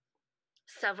like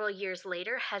several years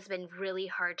later, has been really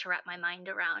hard to wrap my mind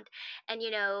around. And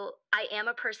I am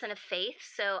a person of faith,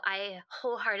 so I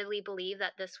wholeheartedly believe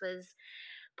that this was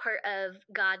part of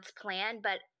God's plan,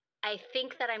 but I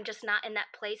think that I'm just not in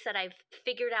that place that I've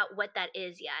figured out what that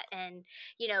is yet. And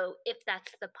if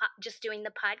that's just doing the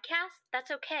podcast,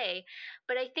 that's okay.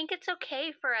 But I think it's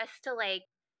okay for us to like,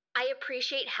 I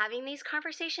appreciate having these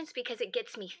conversations because it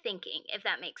gets me thinking, if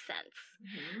that makes sense.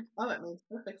 Mm-hmm. Oh, it makes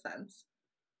perfect sense.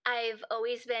 I've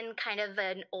always been kind of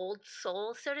an old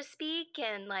soul, so to speak,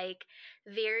 and like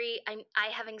I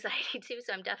have anxiety too,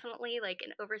 so I'm definitely like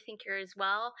an overthinker as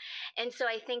well. And so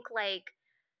I think like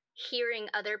hearing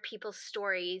other people's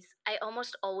stories, I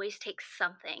almost always take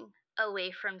something away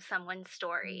from someone's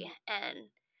story. And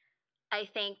I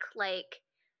think like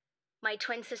my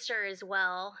twin sister as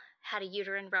well had a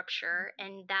uterine rupture,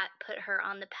 and that put her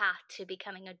on the path to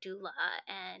becoming a doula.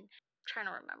 And I'm trying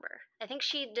to remember, I think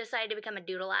she decided to become a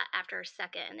doula after her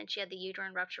second, and then she had the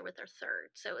uterine rupture with her third.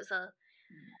 So it was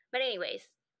but anyways,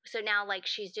 so now like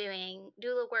she's doing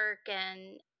doula work,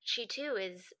 and she too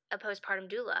is a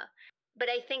postpartum doula. But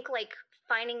I think like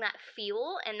finding that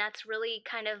fuel, and that's really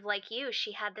kind of like you,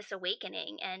 she had this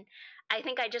awakening, and I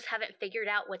think I just haven't figured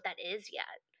out what that is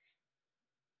yet.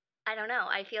 I don't know.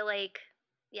 I feel like,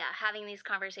 yeah, having these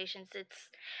conversations,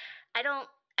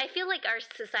 I feel like our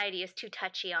society is too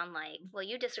touchy on like, well,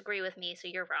 you disagree with me, so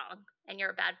you're wrong and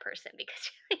you're a bad person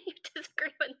because you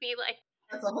disagree with me. Like,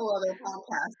 that's a whole other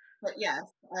podcast. But yes,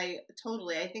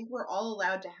 I think we're all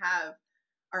allowed to have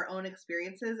our own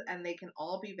experiences, and they can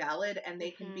all be valid, and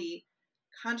they can be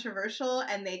controversial,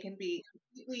 and they can be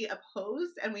completely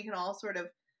opposed, and we can all sort of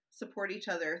support each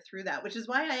other through that, which is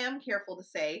why I am careful to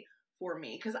say for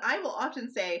me, because I will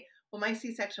often say, well, my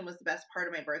C-section was the best part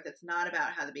of my birth. It's not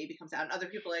about how the baby comes out. And other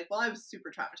people are like, well, I was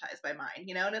super traumatized by mine,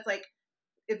 and it's like,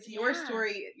 it's your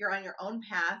story. You're on your own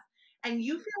path, and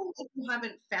you feel like you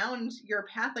haven't found your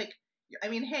path. Like, I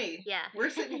mean, hey, we're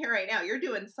sitting here right now. You're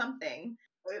doing something.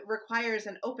 It requires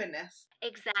an openness.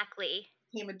 Exactly.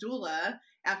 I became a doula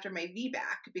after my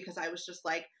VBAC because I was just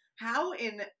like, how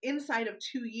inside of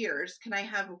 2 years can I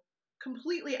have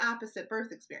completely opposite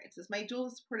birth experiences? My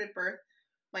doula supported birth,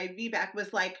 my VBAC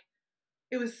was like,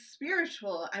 it was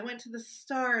spiritual. I went to the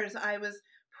stars. I was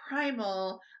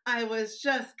primal. I was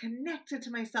just connected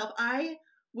to myself. I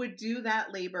would do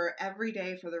that labor every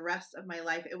day for the rest of my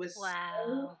life. It was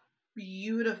so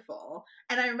beautiful.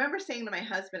 And I remember saying to my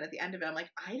husband at the end of it, I'm like,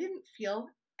 I didn't feel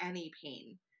any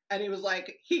pain. And he was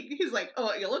like, he's like,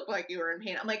 oh, you look like you were in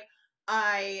pain. I'm like,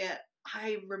 I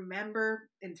remember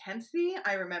intensity.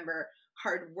 I remember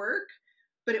hard work,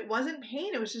 but it wasn't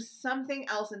pain. It was just something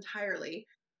else entirely.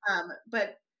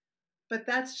 But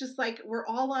that's just like, we're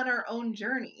all on our own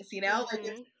journeys, like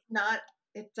it's not,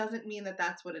 it doesn't mean that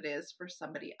that's what it is for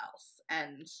somebody else.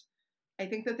 And I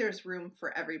think that there's room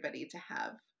for everybody to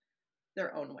have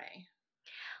their own way.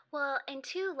 Well, and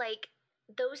two, like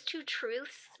those two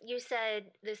truths, you said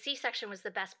the C-section was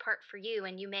the best part for you,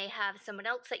 and you may have someone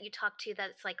else that you talk to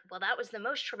that's like, well, that was the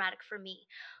most traumatic for me.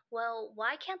 Well,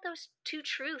 why can't those two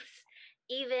truths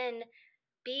even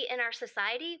be in our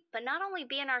society, but not only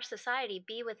be in our society,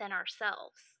 be within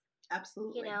ourselves?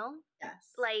 Absolutely. Yes.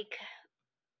 Like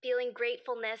feeling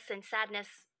gratefulness and sadness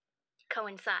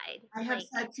coincide. I have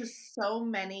said to so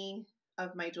many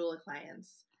of my doula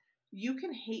clients, you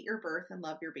can hate your birth and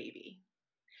love your baby.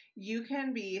 You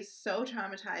can be so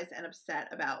traumatized and upset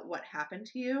about what happened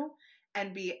to you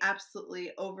and be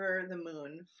absolutely over the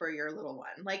moon for your little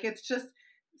one. Like, it's just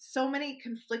so many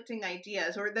conflicting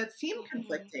ideas, or that seem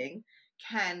conflicting,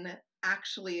 can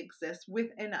actually exist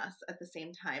within us at the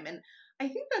same time. And I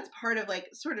think that's part of, like,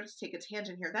 sort of to take a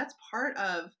tangent here, that's part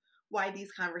of why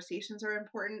these conversations are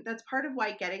important. That's part of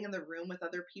why getting in the room with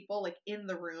other people, like in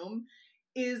the room,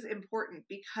 is important,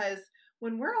 because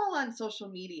when we're all on social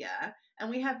media and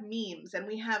we have memes and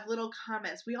we have little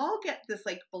comments, we all get this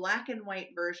like black and white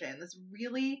version, this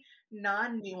really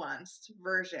non-nuanced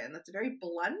version that's very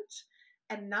blunt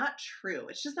and not true.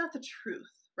 It's just not the truth,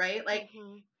 right? Like,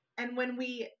 and when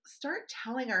we start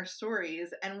telling our stories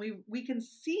and we can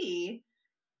see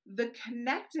the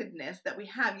connectedness that we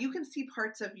have, you can see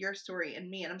parts of your story in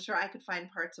me, and I'm sure I could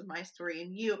find parts of my story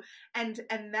in you, and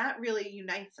that really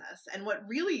unites us. And what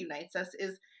really unites us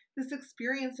is this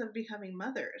experience of becoming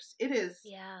mothers. It is,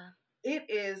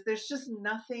 there's just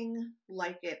nothing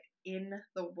like it in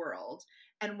the world.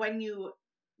 And when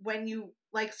you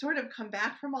like sort of come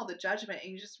back from all the judgment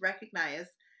and you just recognize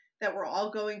that we're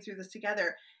all going through this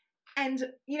together. And,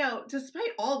 you know,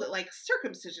 despite all the like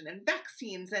circumcision and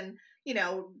vaccines and, you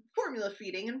know, formula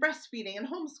feeding and breastfeeding and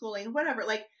homeschooling, whatever,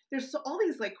 like there's all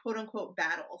these like quote unquote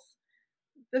battles.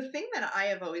 The thing that I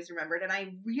have always remembered, and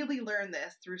I really learned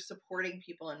this through supporting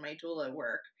people in my doula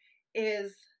work,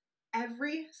 is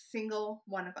every single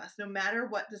one of us, no matter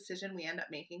what decision we end up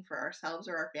making for ourselves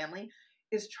or our family,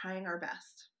 is trying our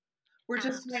best. We're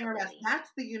just trying our best. That's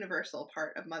the universal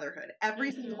part of motherhood.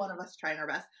 Every single one of us trying our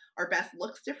best. Our best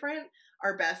looks different.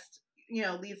 Our best, you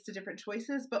know, leads to different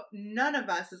choices, but none of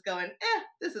us is going,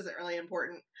 this isn't really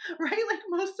important, right? Like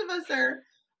most of us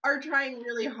are trying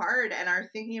really hard and are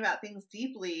thinking about things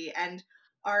deeply and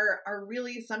are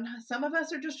really, some of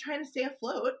us are just trying to stay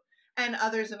afloat, and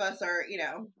others of us are, you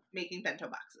know, making bento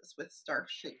boxes with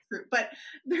star-shaped fruit. But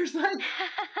there's like,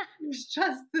 there's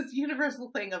just this universal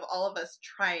thing of all of us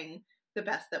trying the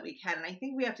best that we can. And I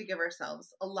think we have to give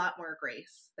ourselves a lot more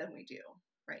grace than we do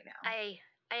right now. I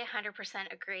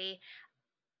 100% agree.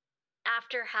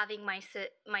 After having my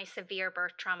severe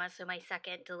birth trauma, so my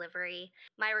second delivery,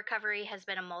 my recovery has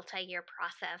been a multi-year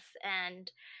process.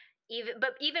 And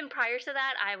even prior to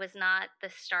that, I was not the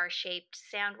star-shaped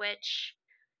sandwich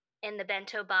in the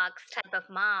bento box type of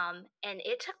mom. And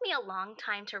it took me a long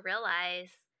time to realize,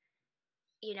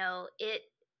 you know,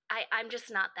 I'm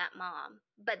just not that mom.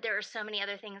 But there are so many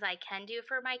other things I can do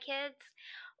for my kids.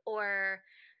 Or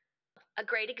a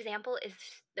great example is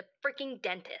the freaking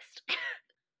dentist.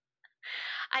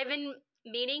 I've been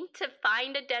meaning to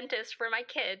find a dentist for my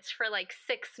kids for like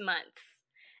 6 months.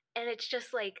 And it's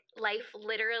just like life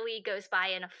literally goes by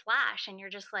in a flash. And you're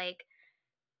just like,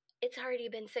 it's already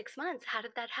been 6 months. How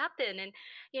did that happen? And,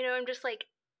 you know, I'm just like,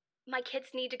 my kids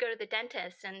need to go to the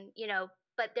dentist. And, you know,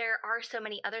 but there are so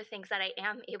many other things that I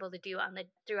am able to do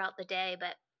throughout the day.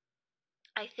 But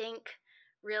I think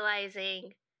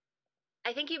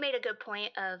I think you made a good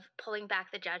point of pulling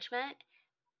back the judgment.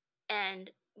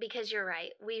 And because you're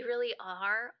right, we really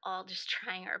are all just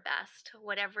trying our best,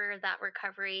 whatever that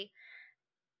recovery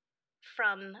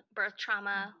from birth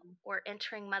trauma or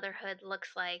entering motherhood looks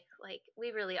like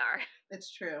we really are.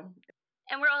 It's true.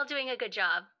 And we're all doing a good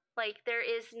job. Like there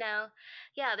is no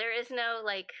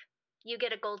like you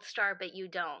get a gold star but you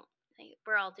don't. Like,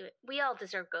 we all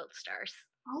deserve gold stars.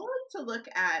 I like to look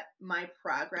at my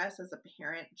progress as a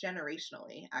parent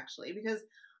generationally, actually, because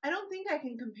I don't think I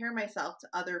can compare myself to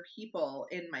other people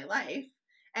in my life.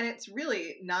 And it's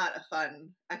really not a fun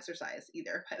exercise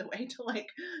either, by the way, to like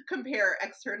compare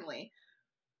externally.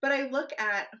 But I look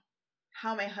at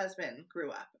how my husband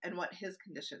grew up and what his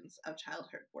conditions of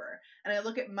childhood were. And I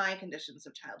look at my conditions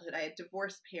of childhood. I had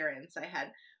divorced parents. I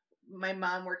had my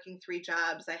mom working 3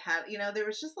 jobs. I had, you know, there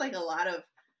was just like a lot of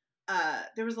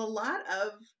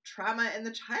trauma in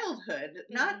the childhood.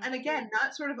 And again,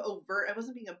 not sort of overt. I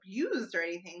wasn't being abused or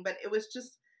anything, but it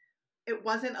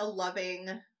wasn't a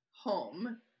loving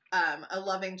home, a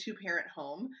loving 2-parent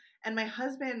home. And my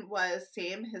husband was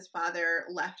same. His father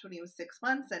left when he was 6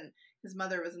 months, and his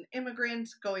mother was an immigrant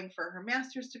going for her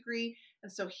master's degree.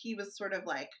 And so he was sort of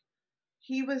like,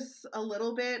 he was a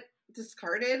little bit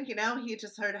discarded, you know, he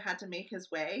just sort of had to make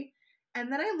his way. And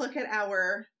then I look at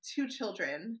our 2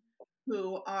 children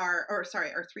our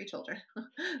 3 children.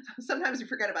 Sometimes you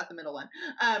forget about the middle one.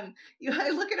 I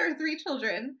look at our 3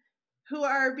 children who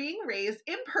are being raised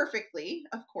imperfectly,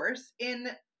 of course, in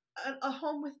a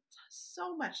home with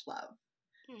so much love.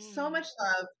 So much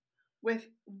love, with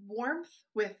warmth,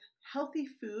 with healthy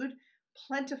food,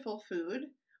 plentiful food,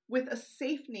 with a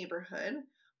safe neighborhood,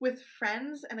 with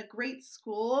friends and a great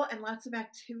school and lots of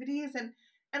activities. And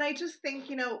I just think,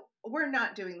 you know, we're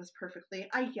not doing this perfectly.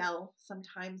 I yell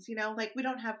sometimes, you know, like we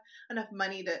don't have enough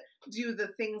money to do the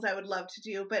things I would love to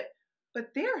do, but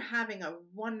they're having a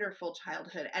wonderful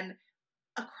childhood. And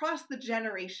across the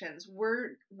generations,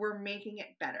 we're making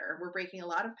it better. We're breaking a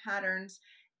lot of patterns.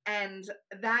 And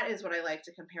that is what I like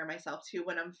to compare myself to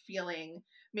when I'm feeling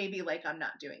maybe like I'm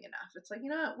not doing enough. It's like, you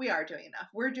know what? We are doing enough.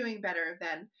 We're doing better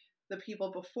than the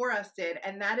people before us did.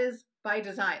 And that is by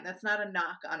design. That's not a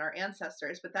knock on our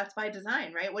ancestors, but that's by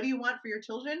design, right? What do you want for your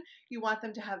children? You want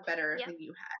them to have better than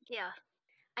you had. Yeah.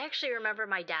 I actually remember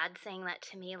my dad saying that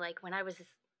to me, like when I was,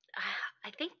 I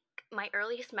think my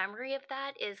earliest memory of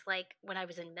that is like when I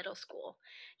was in middle school.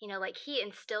 You know, like he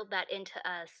instilled that into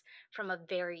us from a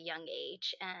very young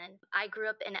age. And I grew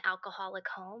up in an alcoholic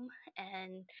home,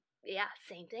 and yeah,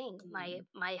 same thing.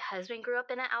 My husband grew up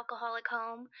in an alcoholic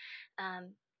home.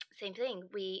 Same thing.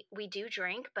 We do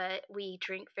drink, but we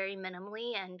drink very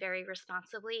minimally and very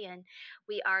responsibly, and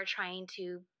we are trying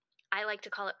to, I like to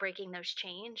call it breaking those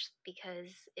chains, because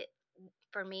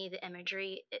for me the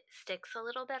imagery, it sticks a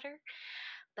little better.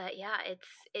 But yeah,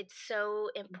 it's so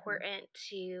important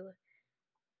to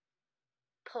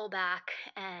pull back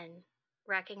and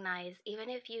recognize, even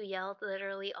if you yelled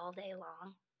literally all day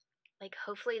long, like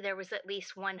hopefully there was at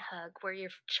least one hug where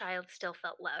your child still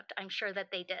felt loved. I'm sure that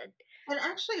they did. And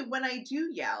actually, when I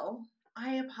do yell,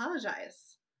 I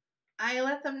apologize. I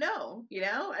let them know, you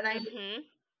know, and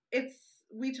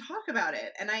we talk about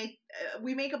it, and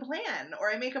we make a plan, or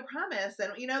I make a promise,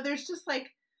 and you know, there's just like,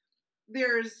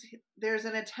 there's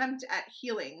an attempt at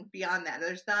healing beyond that.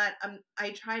 There's not,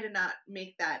 I try to not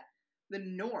make that the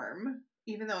norm,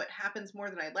 even though it happens more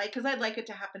than I'd like, because I'd like it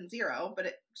to happen zero, but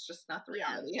it's just not the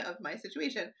reality of my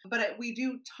situation. But we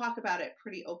do talk about it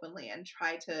pretty openly and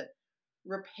try to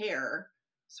repair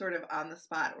sort of on the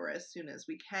spot or as soon as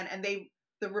we can. And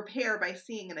the repair by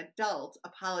seeing an adult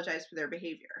apologize for their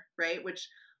behavior, right? Which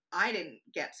I didn't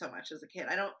get so much as a kid.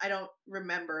 I don't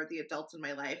remember the adults in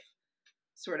my life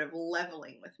sort of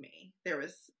leveling with me.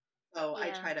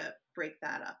 I try to break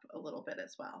that up a little bit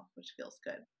as well, which feels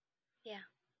good. Yeah.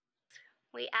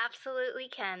 We absolutely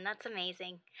can. That's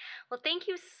amazing. Well, thank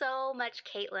you so much,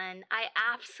 Kaitlin.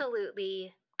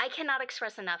 I cannot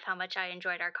express enough how much I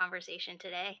enjoyed our conversation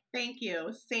today. Thank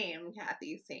you. Same,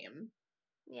 Kathy. Same.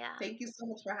 Yeah. Thank you so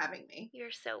much for having me.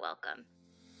 You're so welcome.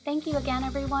 Thank you again,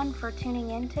 everyone, for tuning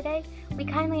in today. We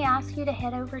kindly ask you to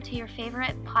head over to your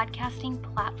favorite podcasting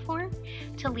platform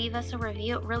to leave us a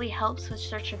review. It really helps with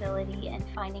searchability and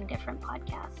finding different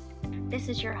podcasts. This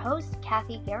is your host,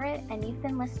 Kathy Garrett, and you've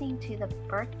been listening to the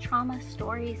Birth Trauma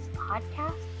Stories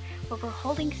podcast, where we're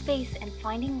holding space and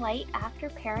finding light after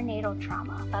perinatal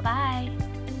trauma.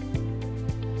 Bye-bye.